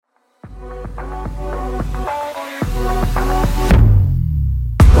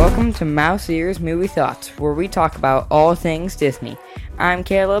Welcome to Mouse Ears Movie Thoughts, where we talk about all things Disney. I'm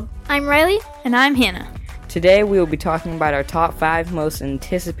Caleb. I'm Riley. And I'm Hannah. Today we will be talking about our top 5 most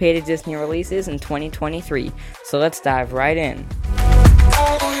anticipated Disney releases in 2023. So let's dive right in.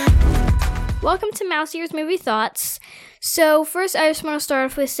 Welcome to Mouse Ears Movie Thoughts. So first, I just want to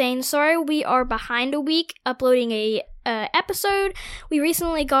start off with saying sorry we are behind a week uploading a episode. We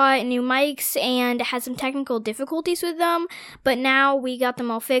recently got new mics and had some technical difficulties with them, but now we got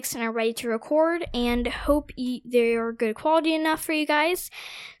them all fixed and are ready to record and hope they're good quality enough for you guys.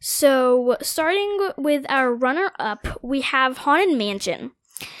 So starting with our runner-up, we have Haunted Mansion.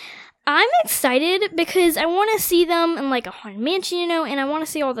 I'm excited because I want to see them in like a Haunted Mansion, and I want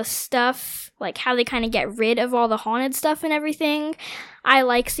to see all the stuff, like how they kind of get rid of all the haunted stuff and everything. I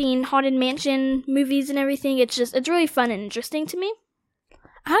like seeing Haunted Mansion movies and everything. It's really fun and interesting to me.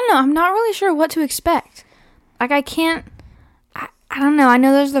 I don't know. I'm not really sure what to expect. Like, I don't know. I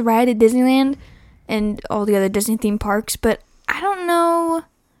know there's the ride at Disneyland and all the other Disney theme parks, but I don't know.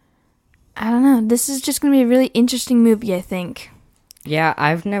 This is just going to be a really interesting movie, I think. Yeah,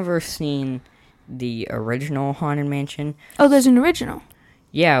 I've never seen the original Haunted Mansion. Oh, there's an original?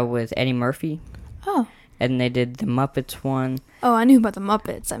 Yeah, with Eddie Murphy. Oh. And they did the Muppets one. Oh, I knew about the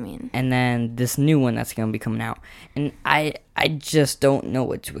Muppets, And then this new one that's going to be coming out. And I just don't know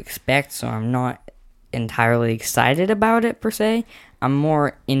what to expect, so I'm not entirely excited about it, per se. I'm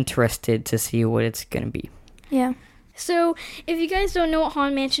more interested to see what it's going to be. Yeah. So, if you guys don't know what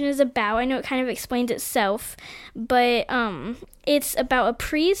Haunted Mansion is about, I know it kind of explains itself, but it's about a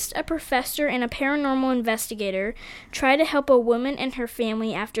priest, a professor, and a paranormal investigator try to help a woman and her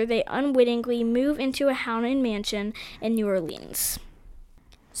family after they unwittingly move into a haunted mansion in New Orleans.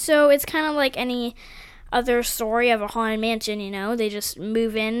 So, it's kind of like any other story of a haunted mansion, They just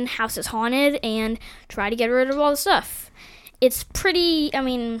move in, house is haunted, and try to get rid of all the stuff. It's pretty,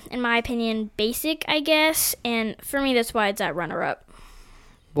 in my opinion, basic, I guess, and for me, that's why it's at runner-up.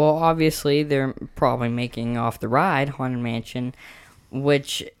 Well, obviously, they're probably making off the ride, Haunted Mansion,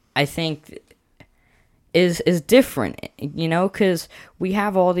 which I think is different, because we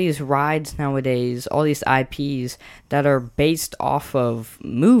have all these rides nowadays, all these IPs that are based off of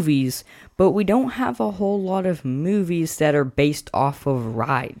movies, but we don't have a whole lot of movies that are based off of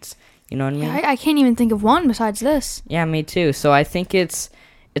rides. You know what I mean? I can't even think of one besides this. Yeah, me too. So I think it's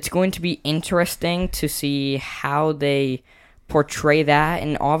going to be interesting to see how they portray that.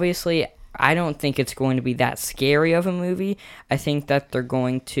 And obviously, I don't think it's going to be that scary of a movie. I think that they're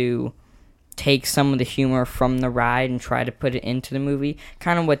going to take some of the humor from the ride and try to put it into the movie.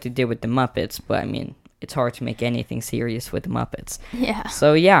 Kind of what they did with the Muppets. But, it's hard to make anything serious with the Muppets. Yeah.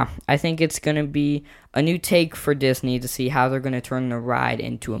 So, yeah, I think it's going to be a new take for Disney to see how they're going to turn the ride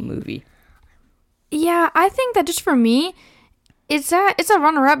into a movie. Yeah, I think that just for me, it's a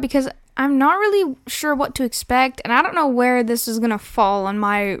runner-up because I'm not really sure what to expect, and I don't know where this is going to fall on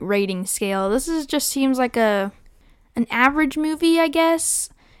my rating scale. Just seems like an average movie, I guess.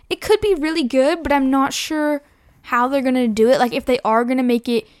 It could be really good, but I'm not sure how they're going to do it. Like, if they are going to make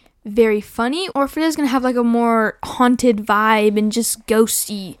it very funny, or if it is going to have like a more haunted vibe and just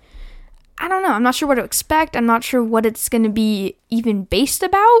ghosty. I don't know. I'm not sure what to expect. I'm not sure what it's going to be even based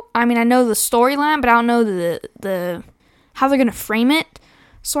about. I know the storyline, but I don't know the how they're going to frame it.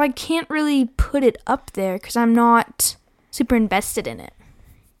 So I can't really put it up there because I'm not super invested in it.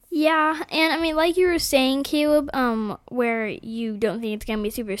 Yeah, and like you were saying, Caleb, where you don't think it's going to be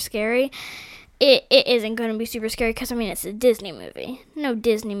super scary, it isn't going to be super scary because, it's a Disney movie. No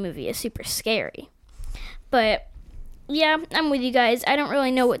Disney movie is super scary. But yeah, I'm with you guys. I don't really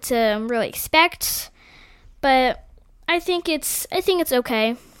know what to really expect, but I think it's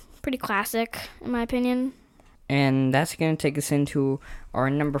okay. Pretty classic, in my opinion. And that's going to take us into our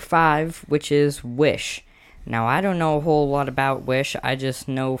number 5, which is Wish. Now, I don't know a whole lot about Wish. I just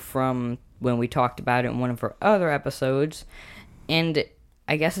know from when we talked about it in one of our other episodes. And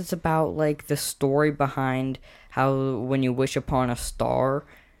I guess it's about, like, the story behind how when you wish upon a star,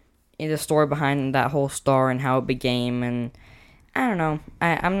 the story behind that whole star and how it became, and I don't know.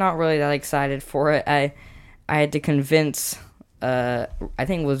 I'm not really that excited for it. I had to convince, I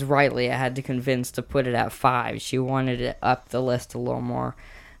think it was Riley, I had to convince to put it at 5. She wanted it up the list a little more.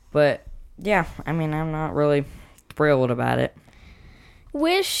 But, yeah, I'm not really thrilled about it.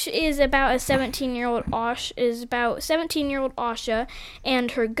 Wish is about 17-year-old Asha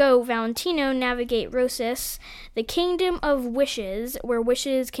and her go Valentino navigate Rosis, the kingdom of wishes, where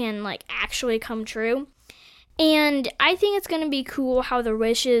wishes can actually come true. And I think it's going to be cool how the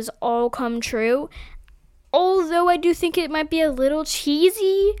wishes all come true. Although I do think it might be a little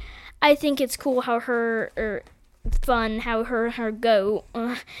cheesy, I think it's cool how fun how her and her goat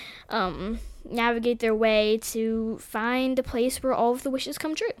navigate their way to find a place where all of the wishes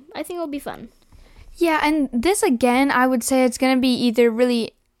come true. I think it'll be fun. Yeah, and this again, I would say it's going to be either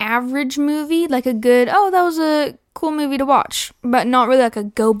really average movie, like a good, oh, that was a cool movie to watch, but not really like a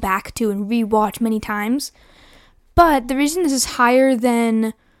go back to and rewatch many times. But the reason this is higher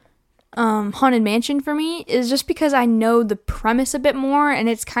than Haunted Mansion for me is just because I know the premise a bit more, and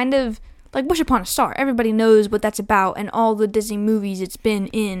it's kind of like Wish Upon a Star. Everybody knows what that's about and all the Disney movies it's been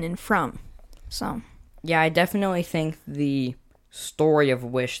in and from. So Yeah, I definitely think the story of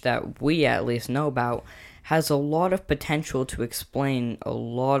Wish that we at least know about has a lot of potential to explain a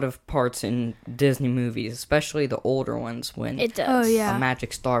lot of parts in Disney movies, especially the older ones when It does. Oh, yeah. a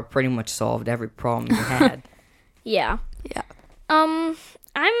magic star pretty much solved every problem you had. Yeah. Yeah. I'm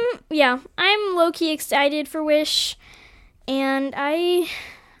low-key excited for Wish, and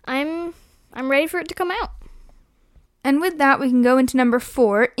I'm ready for it to come out. And with that, we can go into number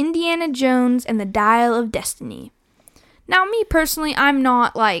 4, Indiana Jones and the Dial of Destiny. Now, me personally, I'm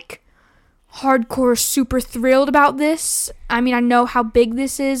not like hardcore super thrilled about this. I mean, I know how big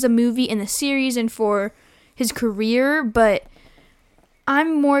this is, a movie in the series and for his career, but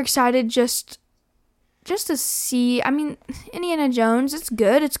I'm more excited just to see. I mean, Indiana Jones, it's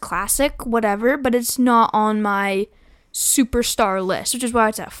good, it's classic, whatever, but it's not on my superstar list, which is why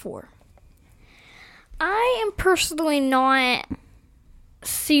it's at 4. I am personally not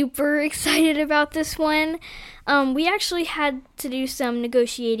super excited about this one. We actually had to do some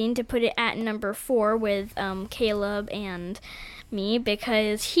negotiating to put it at number 4 with Caleb and me,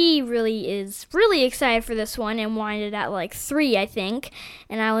 because he really is really excited for this one and wanted it at like 3, I think.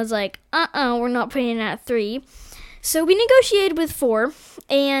 And I was like, we're not putting it at 3. So we negotiated with 4,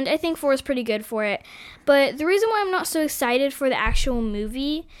 and I think 4 is pretty good for it. But the reason why I'm not so excited for the actual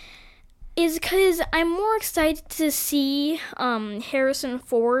movie is because I'm more excited to see Harrison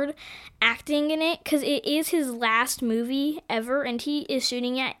Ford acting in it, because it is his last movie ever, and he is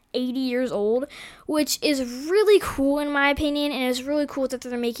shooting at 80 years old, which is really cool in my opinion, and it's really cool that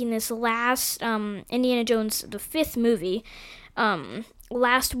they're making this last Indiana Jones, the 5th movie,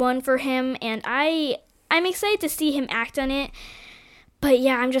 last one for him, and I'm excited to see him act on it. But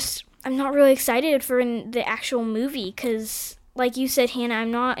yeah, I'm not really excited for the actual movie, because like you said, Hannah, I'm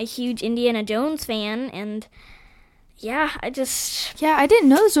not a huge Indiana Jones fan, and yeah, I didn't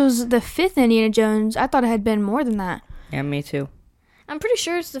know this was the 5th Indiana Jones. I thought it had been more than that. Yeah, me too. I'm pretty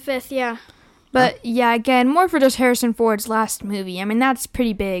sure it's the 5th, yeah. But yeah, again, more for just Harrison Ford's last movie. I mean, that's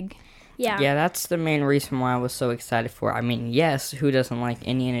pretty big. Yeah. Yeah, that's the main reason why I was so excited for it. I mean, yes, who doesn't like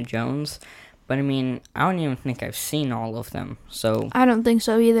Indiana Jones? But I mean, I don't even think I've seen all of them. So I don't think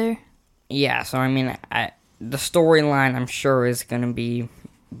so either. yeah, so I mean, the storyline I'm sure is going to be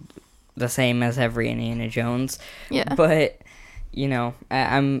the same as every Indiana Jones. Yeah. But, you know,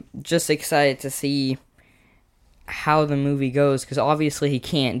 I'm just excited to see how the movie goes, because obviously he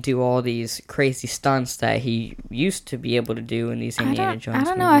can't do all these crazy stunts that he used to be able to do in these Indiana Jones movies.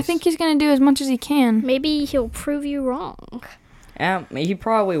 I don't know. I think he's going to do as much as he can. Maybe he'll prove you wrong. He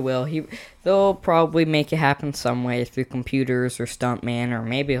probably will. They'll probably make it happen some way through computers or stuntman, or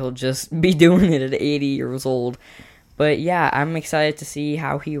maybe he'll just be doing it at 80 years old. But yeah, I'm excited to see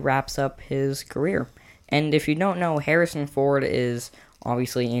how he wraps up his career. And if you don't know, Harrison Ford is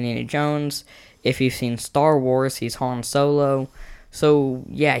obviously Indiana Jones. If you've seen Star Wars, he's Han Solo. So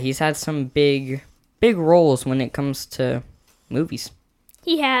yeah, he's had some big roles when it comes to movies.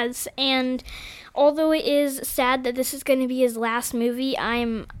 He has, and although it is sad that this is going to be his last movie,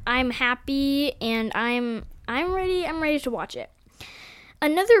 I'm happy, and I'm ready to watch it.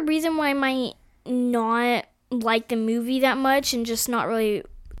 Another reason why I might not like the movie that much and just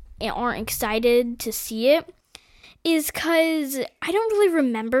aren't excited to see it is because I don't really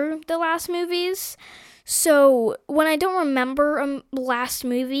remember the last movies. So when I don't remember a last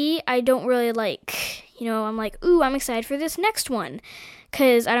movie, I don't really I'm like, ooh, I'm excited for this next one,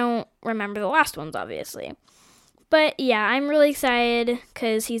 because I don't remember the last ones, obviously. But yeah, I'm really excited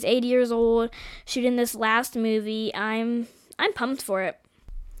because he's 80 years old, shooting this last movie. I'm pumped for it.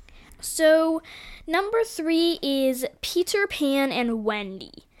 So, number 3 is Peter Pan and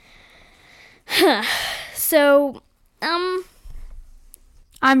Wendy. So, I'm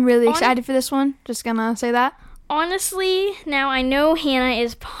really excited for this one. Just gonna say that. Honestly, now I know Hannah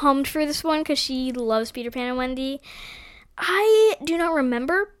is pumped for this one because she loves Peter Pan and Wendy. I do not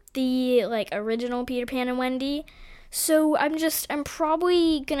remember the original Peter Pan and Wendy, so I'm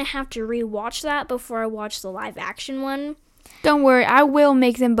probably gonna have to rewatch that before I watch the live action one. Don't worry, I will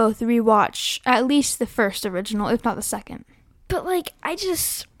make them both rewatch at least the first original, if not the second. But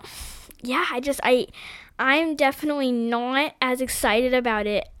I'm definitely not as excited about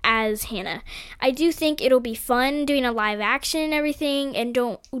it as Hannah. I do think it'll be fun doing a live action and everything, and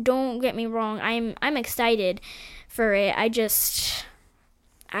don't get me wrong, I'm excited for it. I don't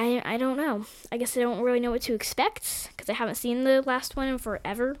know. I guess I don't really know what to expect because I haven't seen the last one in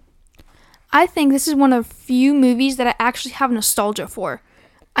forever. I think this is one of few movies that I actually have nostalgia for.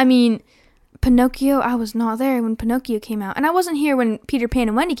 I mean, Pinocchio, I was not there when Pinocchio came out. And I wasn't here when Peter Pan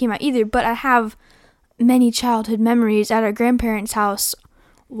and Wendy came out either, but I have many childhood memories at our grandparents' house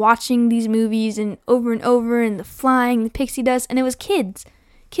watching these movies and and the flying, the pixie dust, and it was kids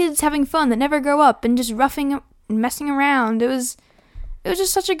having fun that never grow up and just roughing and messing around. It was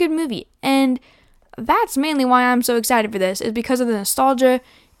just such a good movie. And that's mainly why I'm so excited for this, is because of the nostalgia.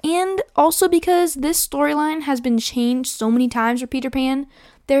 And also because this storyline has been changed so many times for Peter Pan.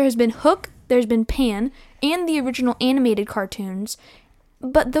 There has been Hook, there's been Pan, and the original animated cartoons.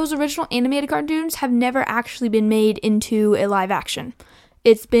 But those original animated cartoons have never actually been made into a live action.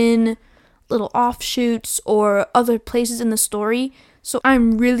 It's been little offshoots or other places in the story. So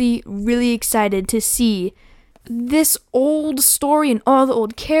I'm really, really excited to see this old story and all the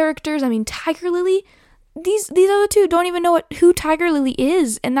old characters. I mean, Tiger Lily, these other two don't even know who Tiger Lily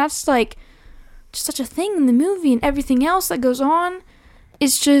is, and that's like just such a thing in the movie, and everything else that goes on.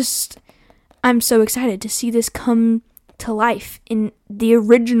 It's just, I'm so excited to see this come to life in the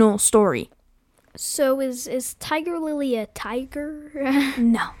original story. So is Tiger Lily a tiger?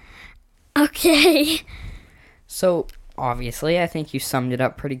 No. Okay. So, obviously, I think you summed it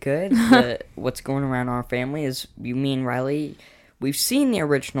up pretty good. What's going around our family is you, me, and Riley. We've seen the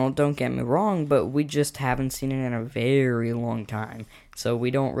original, don't get me wrong, but we just haven't seen it in a very long time. So we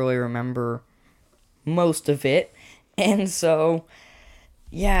don't really remember most of it. And so,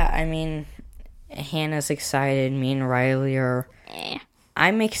 yeah, I mean, Hannah's excited. Me and Riley are...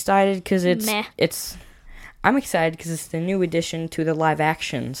 I'm excited because I'm excited because it's the new addition to the live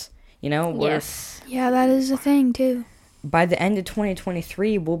actions. You know? Yes. Yeah, that is a thing, too. By the end of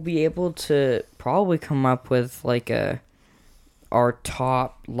 2023, we'll be able to probably come up with, like, our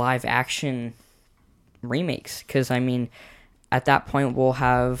top live action remakes, because I mean at that point we'll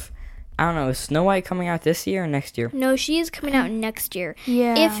have, I don't know, is Snow White coming out this year or next year? No, she is coming out next year.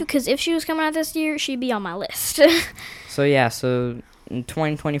 Yeah. If she was coming out this year, she'd be on my list. So in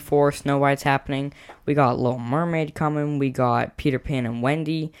 2024 Snow White's happening. We got Little Mermaid coming, we got Peter Pan and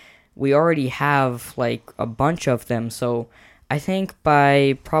Wendy. We already have like a bunch of them, so I think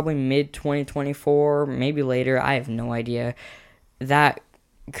by probably mid 2024, maybe later, I have no idea, that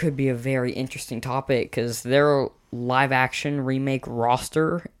could be a very interesting topic because their live action remake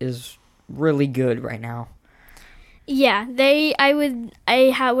roster is really good right now. Yeah, I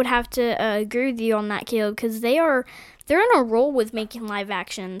would have to agree with you on that, Caleb, because they're on a roll with making live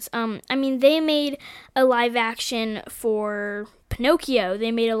actions. I mean, they made a live action for Pinocchio.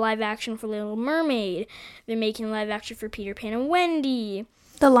 They made a live action for Little Mermaid. They're making a live action for Peter Pan and Wendy.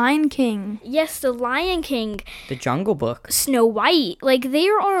 The Lion King. Yes, The Lion King. The Jungle Book. Snow White. Like, they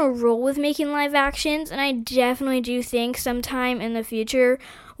are on a roll with making live actions, and I definitely do think sometime in the future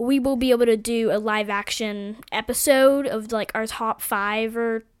we will be able to do a live action episode of, like, our top 5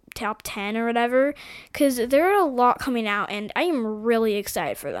 or top 10 or whatever, because there are a lot coming out, and I am really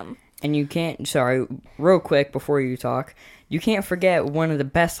excited for them. And you can't, sorry, real quick before you talk, you can't forget one of the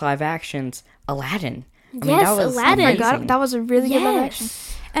best live actions, Aladdin. I mean, that was Aladdin. amazing. Oh my God, that was a really good live action.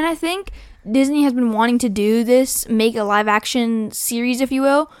 And I think Disney has been wanting to do this, make a live action series, if you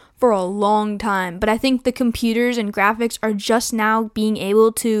will, for a long time. But I think the computers and graphics are just now being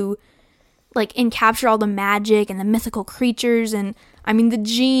able to, like, encapture all the magic and the mythical creatures and, I mean, the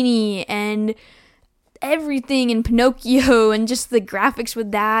genie and everything in Pinocchio and just the graphics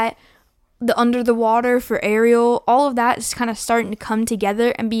with that, the under the water for Ariel, all of that is kind of starting to come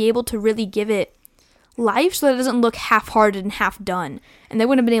together and be able to really give it life so that it doesn't look half-hearted and half-done. And they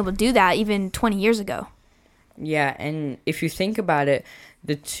wouldn't have been able to do that even 20 years ago. Yeah, and if you think about it,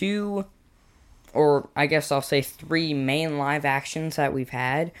 the two, or I guess I'll say 3 main live actions that we've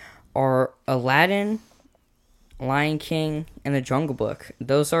had are Aladdin, Lion King, and The Jungle Book.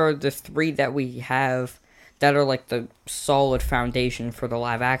 Those are the 3 that we have that are like the solid foundation for the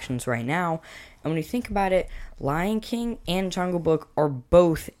live actions right now. And when you think about it, Lion King and Jungle Book are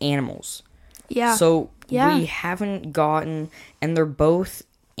both animals. Yeah. So Yeah. we haven't gotten, and they're both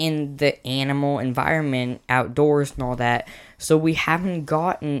in the animal environment, outdoors and all that. So we haven't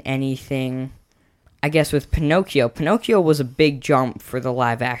gotten anything, I guess, with Pinocchio. Pinocchio was a big jump for the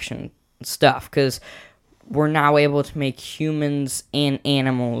live action stuff because we're now able to make humans and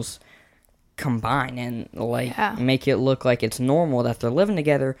animals combine and like make it look like it's normal that they're living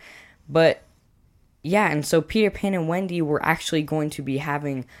together. But Yeah, and so Peter Pan and Wendy were actually going to be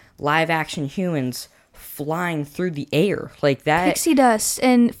having live-action humans flying through the air. Like that. Pixie dust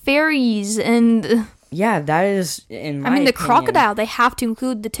and fairies and... Yeah, that is, in my opinion... the crocodile, they have to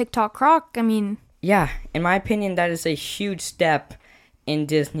include the TikTok croc. Yeah, in my opinion, that is a huge step in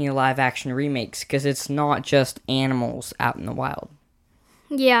Disney live-action remakes, because it's not just animals out in the wild.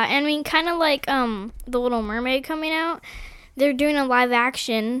 Yeah, kind of like The Little Mermaid coming out. They're doing a live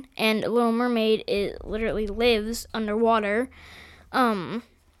action, and Little Mermaid, it literally lives underwater.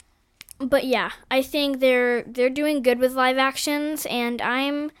 But yeah, I think they're doing good with live actions, and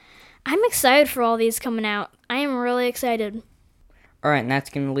I'm excited for all these coming out. I am really excited. All right, and that's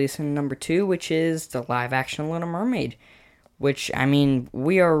going to lead us to number 2, which is the live-action Little Mermaid, which,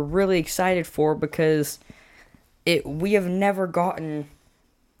 we are really excited for, because we have never gotten,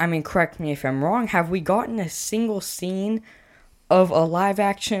 correct me if I'm wrong, have we gotten a single scene of a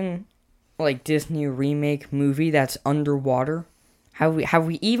live-action, like, Disney remake movie that's underwater? Have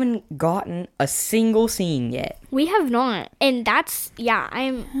we even gotten a single scene yet? We have not, and that's why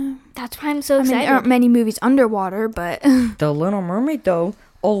I'm so excited. There aren't many movies underwater, but The Little Mermaid, though,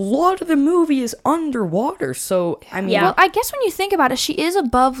 a lot of the movie is underwater, so, Well, I guess when you think about it, she is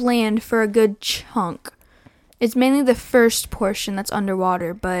above land for a good chunk. It's mainly the first portion that's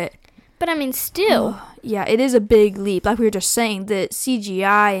underwater, but still. Yeah, it is a big leap. Like we were just saying, the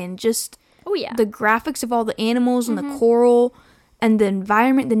CGI and just the graphics of all the animals and the coral and the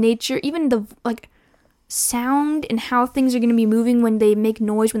environment, the nature, even the sound and how things are going to be moving when they make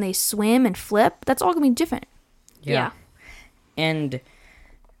noise when they swim and flip. That's all going to be different. Yeah. And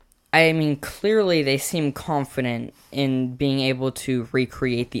clearly they seem confident in being able to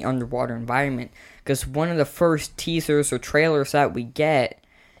recreate the underwater environment, because one of the first teasers or trailers that we get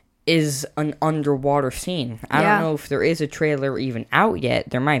is an underwater scene. I don't know if there is a trailer even out yet.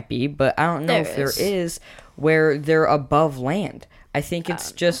 There might be, but I don't know if there is where they're above land. I think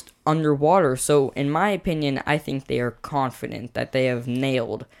it's just underwater. So, in my opinion, I think they are confident that they have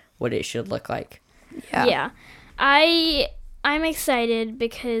nailed what it should look like. Yeah. I'm excited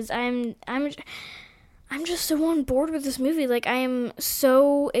because I'm just so on board with this movie. Like, I am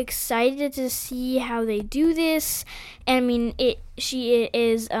so excited to see how they do this. And she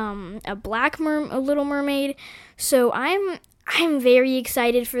is a Little Mermaid, so I'm very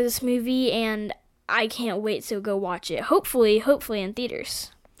excited for this movie, and I can't wait to go watch it. Hopefully in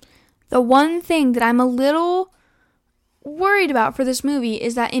theaters. The one thing that I'm a little worried about for this movie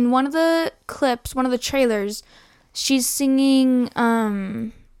is that in one of the clips, one of the trailers, she's singing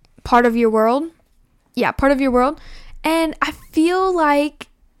Part of Your World. Yeah, Part of Your World. And I feel like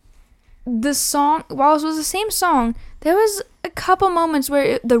the song, while it was the same song, there was a couple moments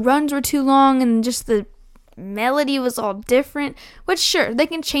where the runs were too long and just the melody was all different. Which, sure, they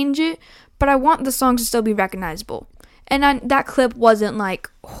can change it, but I want the song to still be recognizable. And that clip wasn't,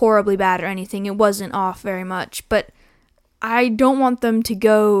 horribly bad or anything. It wasn't off very much. But I don't want them to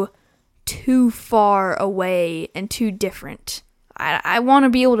go too far away and too different. I want to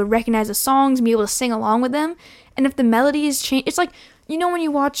be able to recognize the songs and be able to sing along with them. And if the melody is changed, it's like, when you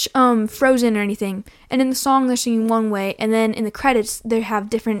watch Frozen or anything, and in the song they're singing one way, and then in the credits they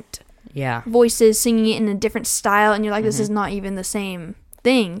have different voices singing it in a different style, and you're like, this is not even the same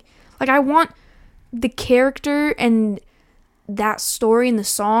thing. I want the character and that story in the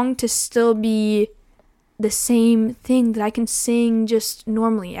song to still be the same thing that I can sing just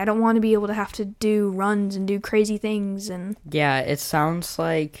normally. I don't want to be able to have to do runs and do crazy things. And yeah, it sounds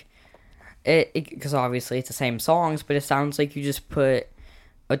like it, because obviously it's the same songs, but it sounds like you just put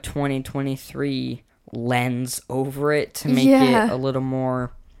a 2023 lens over it to make it a little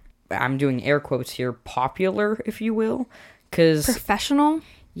more, I'm doing air quotes here, popular, if you will. Professional?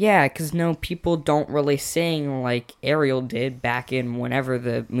 Yeah, because people don't really sing like Ariel did back in whenever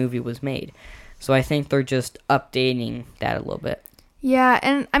the movie was made. So I think they're just updating that a little bit. Yeah,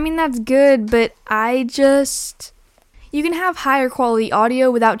 and that's good, but you can have higher quality audio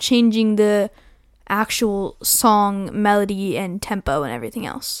without changing the actual song melody and tempo and everything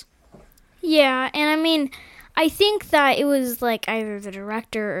else. Yeah, and I think that it was either the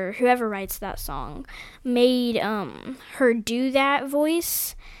director or whoever writes that song made her do that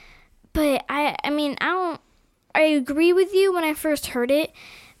voice. But I agree with you when I first heard it,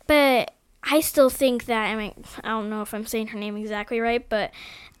 but I still think that, I don't know if I'm saying her name exactly right, but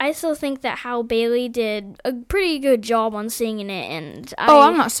I still think that Halle Bailey did a pretty good job on singing it, and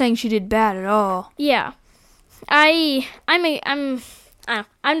I'm not saying she did bad at all. Yeah. I'm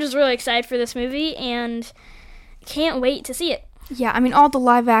just really excited for this movie, and can't wait to see it. Yeah, all the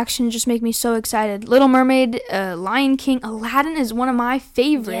live action just make me so excited. Little Mermaid, Lion King, Aladdin is one of my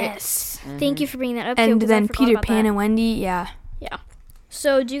favorites. Yes. Thank you for bringing that up. too, And 'cause I then forgot Peter about Pan that. and Wendy, yeah. Yeah.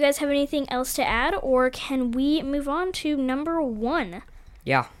 So, do you guys have anything else to add, or can we move on to number 1?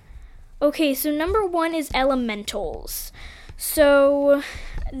 Yeah. Okay, so number 1 is elementals. So,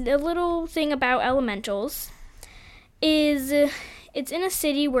 the little thing about elementals is it's in a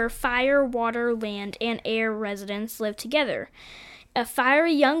city where fire, water, land, and air residents live together. A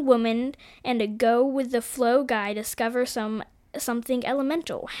fiery young woman and a go-with-the-flow guy discover something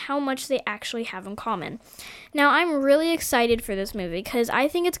elemental, how much they actually have in common. Now, I'm really excited for this movie because I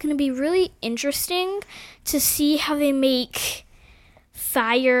think it's going to be really interesting to see how they make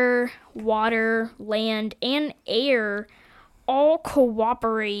fire, water, land, and air all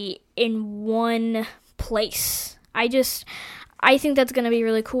cooperate in one place. I think that's going to be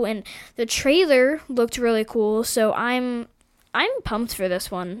really cool, and the trailer looked really cool, so I'm pumped for this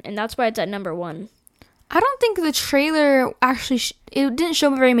one, and that's why it's at number 1. I don't think the trailer actually, it didn't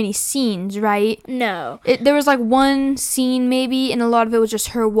show very many scenes, right? No. There was like one scene maybe, and a lot of it was just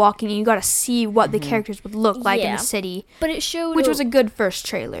her walking, and you got to see what the characters would look like in Yeah. the city, But it showed which was a good first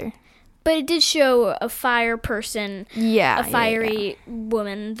trailer. But it did show a fire person, Yeah. a fiery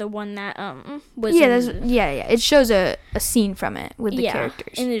woman, the one that was Yeah, in, it shows a scene from it with the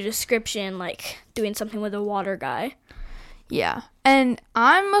characters. in the description, like doing something with a water guy. Yeah. And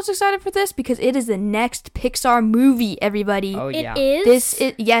I'm most excited for this because it is the next Pixar movie, everybody. Oh, yeah. It is?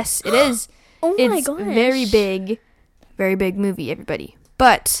 Yes, it is. Oh my It's gosh. very big movie, everybody.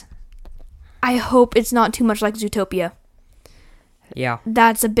 But I hope it's not too much like Zootopia. Yeah.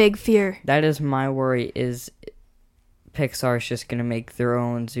 That's a big fear. That is my worry, is Pixar's just going to make their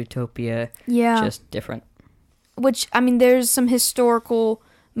own Zootopia Yeah. just different. Which, I mean, there's some historical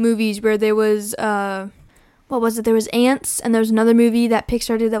movies where there was, what was it? There was Ants, and there was another movie that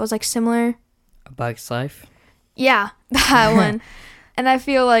Pixar did that was like similar. A Bug's Life. Yeah, that one. And I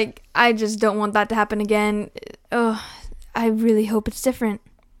feel like I just don't want that to happen again. Oh, I really hope it's different.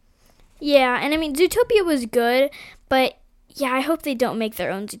 Yeah, and I mean, Zootopia was good, but yeah, I hope they don't make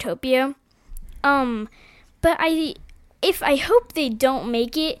their own Zootopia. But I hope they don't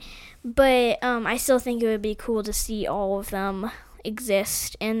make it, but I still think it would be cool to see all of them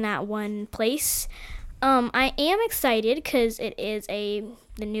exist in that one place. I am excited because it is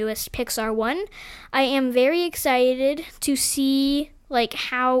the newest Pixar one. I am very excited to see like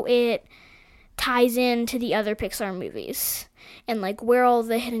how it ties into the other Pixar movies and like where all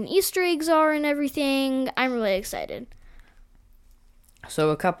the hidden Easter eggs are and everything. I'm really excited.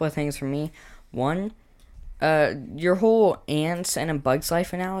 So a couple of things for me. One, your whole Ants and A Bug's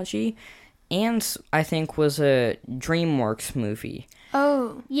Life analogy. Ants, I think, was a DreamWorks movie.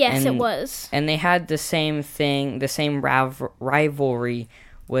 Oh. Yes, it And- was. And they had the same thing, the same rivalry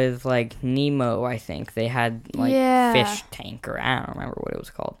with, like, Nemo, I think. They had, like, Yeah. Fish Tank, or I don't remember what it was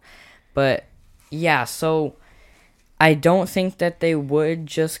called. But, yeah, so I don't think that they would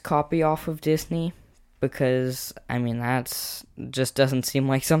just copy off of Disney, because, I mean, that's just doesn't seem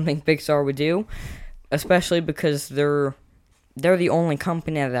like something Pixar would do, especially because they're the only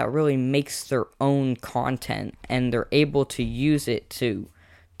company that really makes their own content, and they're able to use it to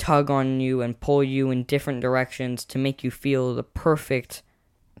tug on you and pull you in different directions to make you feel the perfect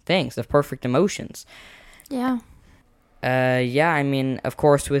things, the perfect emotions. Yeah. Yeah, I mean, of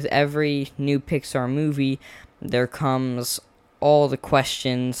course, with every new Pixar movie, there comes all the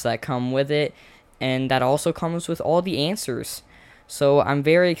questions that come with it, and that also comes with all the answers. So I'm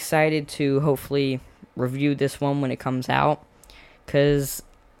very excited to hopefully review this one when it comes out, because,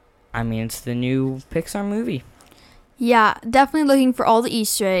 I mean, it's the new Pixar movie. Yeah, definitely looking for all the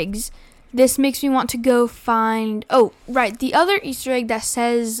Easter eggs. This makes me want to go find... Oh, right, the other Easter egg that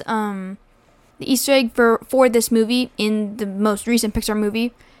says... the Easter egg for this movie in the most recent Pixar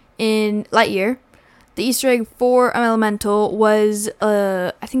movie, in Lightyear, the Easter egg for Elemental was,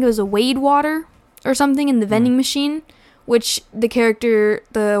 I think it was a Wade water or something in the vending machine, which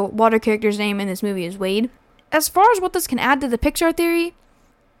the water character's name in this movie is Wade. As far as what this can add to the Pixar theory,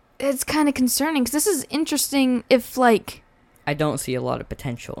 it's kind of concerning, because this is interesting if, like... I don't see a lot of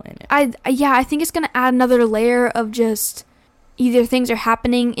potential in it. I think it's going to add another layer of just either things are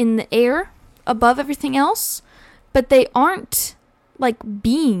happening in the air above everything else, but they aren't like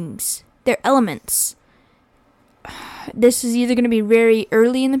beings. They're elements. This is either going to be very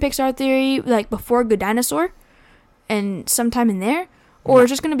early in the Pixar theory, like before Good Dinosaur, and sometime in there, or it's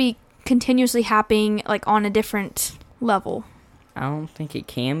just going to be continuously happening like on a different level. I don't think it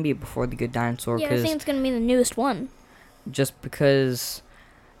can be before The Good Dinosaur, Yeah, I because think it's going to be the newest one. just because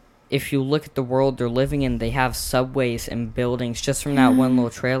if you look at the world they're living in, they have subways and buildings just from that one little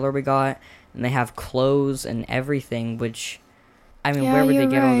trailer we got, and they have clothes and everything, which I mean, Yeah, where would they you're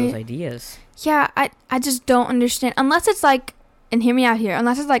get all those right. ideas? Yeah, I just don't understand. Unless it's like, and hear me out here,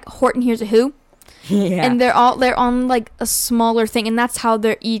 unless it's like Horton Hears a Who, Yeah. and they're on like a smaller thing, and that's how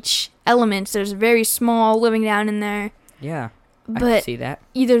they're each elements. There's very small living down in there. Yeah. I can But see that.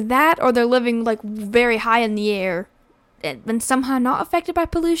 either that or they're living like very high in the air and somehow not affected by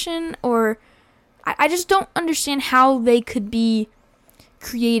pollution, or I just don't understand how they could be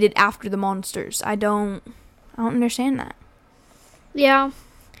created after the monsters. I don't understand that. Yeah.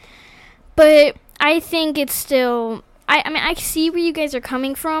 But I think it's still I mean I see where you guys are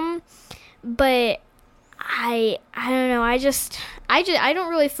coming from, but I don't know. I don't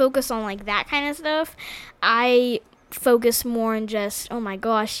really focus on like that kind of stuff. I focus more on just, oh my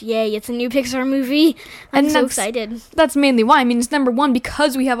gosh, yay, it's a new Pixar movie. I'm And so that's- excited. That's mainly why. I mean, it's number one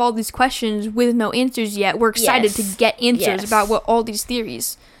because we have all these questions with no answers yet. We're excited Yes. to get answers Yes. about what all these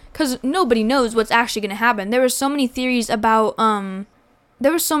theories, because nobody knows what's actually going to happen. There were so many theories about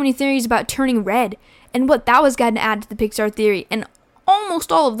turning red and what that was going to add to the Pixar theory, and almost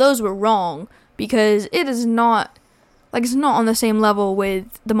all of those were wrong because it is not. Like, it's not on the same level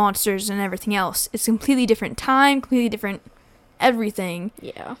with the monsters and everything else. It's completely different time, completely different everything.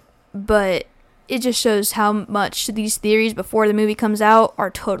 Yeah. But it just shows how much these theories before the movie comes out are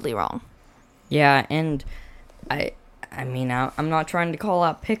totally wrong. Yeah, and I mean, I'm not trying to call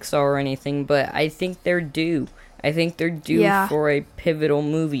out Pixar or anything, but I think they're due. I think they're due Yeah. for a pivotal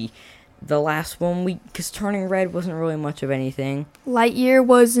movie. The last one, because Turning Red wasn't really much of anything. Lightyear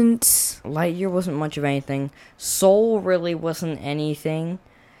wasn't. Lightyear wasn't much of anything. Soul really wasn't anything.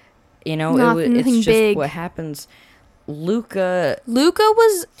 You know, Nothing it's just big. what happens. Luca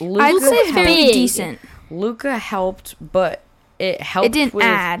was, I'd Luca say, helped. very big. decent. Luca helped, but it helped. It didn't with,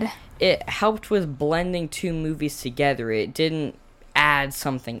 add. It helped with blending two movies together. It didn't add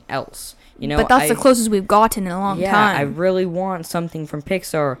something else. You know, But that's the closest we've gotten in a long yeah, time. I really want something from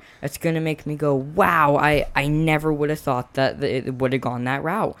Pixar that's gonna make me go, wow! I never would have thought that it would have gone that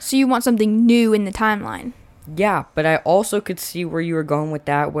route. So you want something new in the timeline. Yeah, but I also could see where you were going with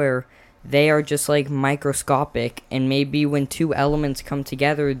that, where they are just like microscopic, and maybe when two elements come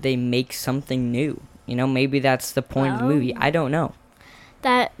together, they make something new. You know, maybe that's the point of the movie. I don't know.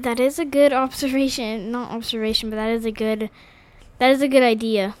 That is a good observation. Not observation, but that is a good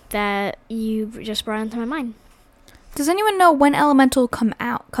idea that you just brought into my mind. Does anyone know when Elemental comes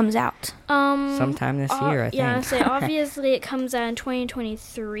out? Sometime this year, I think. Yeah, so obviously it comes out in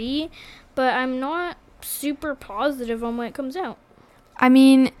 2023, but I'm not super positive on when it comes out. I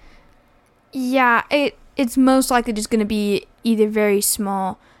mean, yeah, it's most likely just going to be either very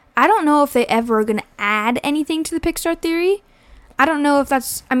small. I don't know if they ever are going to add anything to the Pixar theory. I don't know if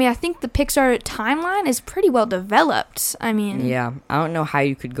that's... I mean, I think the Pixar timeline is pretty well developed. I mean... Yeah, I don't know how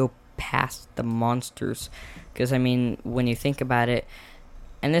you could go past the monsters. Because, I mean, when you think about it,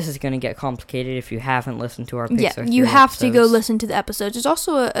 and this is going to get complicated if you haven't listened to our Pixar Yeah, theory you have to go episodes. listen to the episodes. There's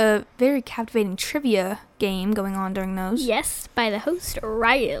also a very captivating trivia game going on during those. Yes, by the host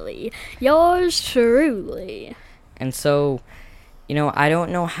Riley. Yours truly. And so, you know, I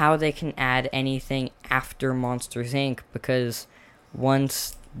don't know how they can add anything after Monsters, Inc. because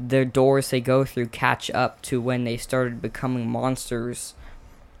once the doors they go through catch up to when they started becoming monsters,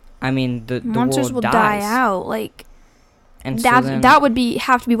 I mean, the Monsters world will dies. die out. Like, And so that then, that would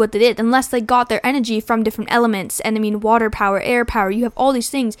have to be what they did, unless they got their energy from different elements. And I mean, water power, air power, you have all these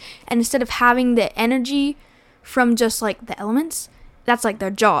things, and instead of having the energy from just like the elements, that's like their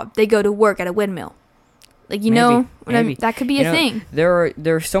job. They go to work at a windmill. Like, you know what I mean? That could be You a know, thing. There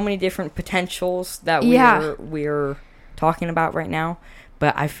are so many different potentials that Yeah. we're talking about right now,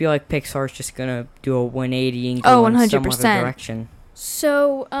 but I feel like Pixar's just gonna do a 180 and go in some other 100%. direction.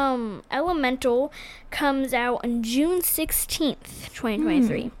 So, Elemental comes out on June 16th,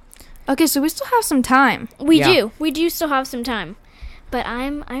 2023. Okay, so we still have some time, Yeah. We do still have some time. But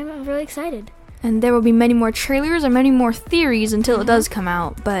I'm really excited. and there will be many more trailers and many more theories until it does come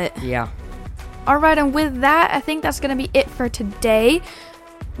out. But Yeah. all right, and with that, I think that's going to be it for today.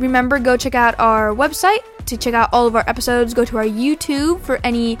 Remember, go check out our website to check out all of our episodes. Go to our YouTube for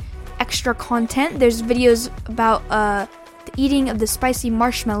any extra content. There's videos about the eating of the spicy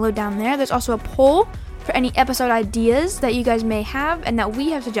marshmallow down there. There's also a poll for any episode ideas that you guys may have and that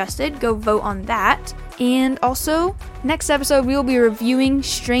we have suggested. Go vote on that. And also, next episode, we will be reviewing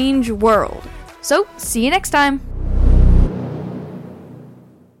Strange World. So, see you next time.